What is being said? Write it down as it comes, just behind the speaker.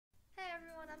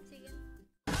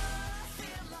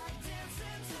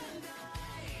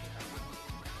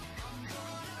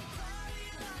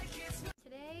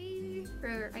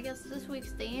I guess this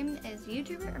week's theme is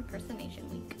YouTuber Impersonation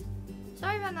Week.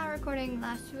 Sorry about not recording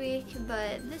last week,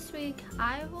 but this week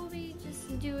I will be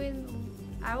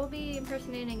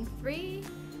impersonating 3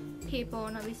 people,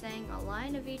 and I'll be saying a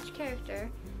line of each character,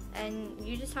 and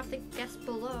you just have to guess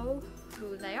below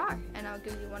who they are, and I'll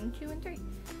give you 1, 2, and 3.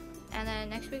 And then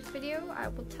next week's video, I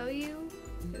will tell you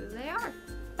who they are.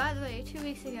 By the way, 2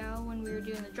 weeks ago when we were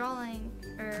doing the drawing,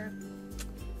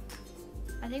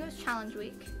 I think it was challenge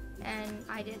week, and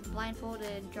I did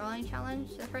blindfolded drawing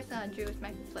challenge. The first thing I drew was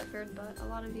Michael Clifford, but a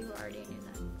lot of you already knew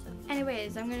that. So,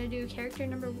 anyways, I'm gonna do character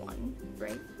number 1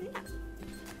 right now.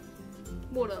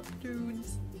 What up,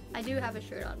 dudes? I do have a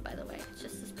shirt on, by the way. It's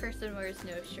just this person wears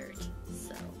no shirt,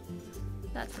 so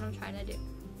that's what I'm trying to do.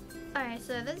 Alright,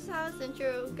 so this is how this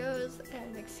intro goes,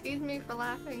 and excuse me for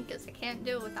laughing because I can't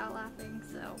do it without laughing,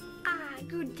 so.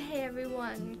 Good day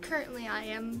everyone. Currently I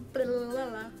am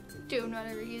doing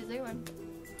whatever he's doing.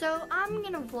 So I'm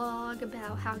gonna vlog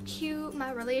about how cute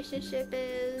my relationship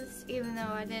is, even though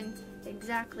I didn't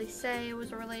exactly say it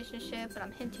was a relationship, but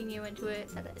I'm hinting you into it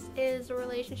that this is a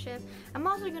relationship. I'm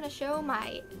also gonna show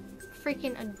my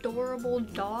freaking adorable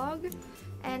dog,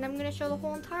 and I'm gonna show the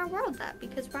whole entire world that,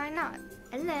 because why not?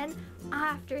 And then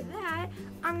after that,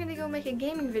 I'm gonna go make a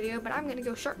gaming video, but I'm gonna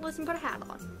go shirtless and put a hat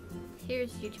on.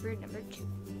 Here's YouTuber number 2.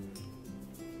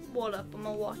 What up? I'm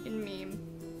a walking meme.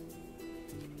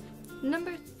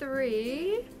 Number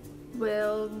 3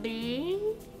 will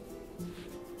be...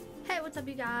 Hey, what's up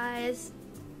you guys?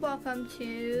 Welcome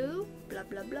to blah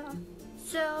blah blah.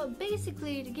 So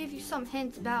basically, to give you some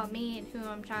hints about me and who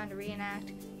I'm trying to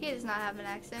reenact, he does not have an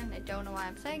accent. I don't know why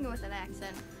I'm saying it with an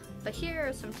accent, but here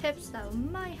are some tips that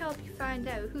might help you find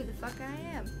out who the fuck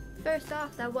I am. First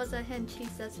off, that was a hint. He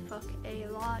says fuck a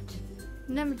lot.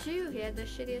 Number 2, he had the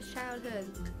shittiest childhood.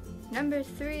 Number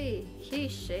 3, he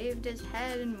shaved his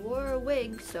head and wore a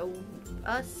wig, so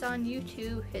us on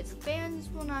YouTube, his fans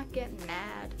will not get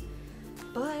mad.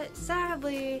 But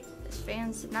sadly, his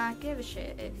fans did not give a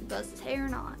shit if he buzzed his hair or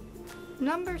not.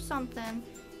 Number something,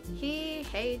 he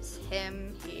hates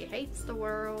him, he hates the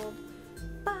world,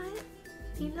 but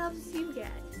he loves you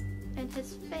guys and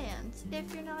his fans.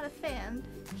 If you're not a fan,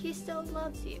 he still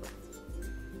loves you.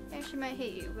 He actually might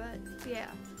hate you, but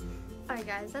yeah. Alright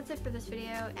guys, that's it for this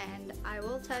video, and I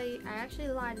will tell you, I actually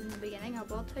lied in the beginning, I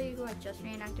will tell you who I just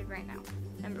reenacted right now.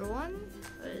 Number 1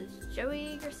 was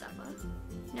Joey Graceffa.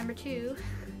 Number 2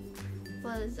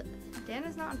 was Dan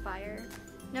Is Not on Fire.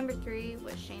 Number 3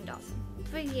 was Shane Dawson.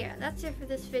 But yeah, that's it for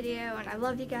this video, and I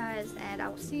love you guys, and I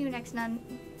will see you next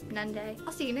Monday.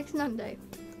 I'll see you next Monday.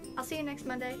 I'll see you next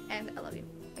Monday, and I love you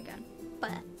again.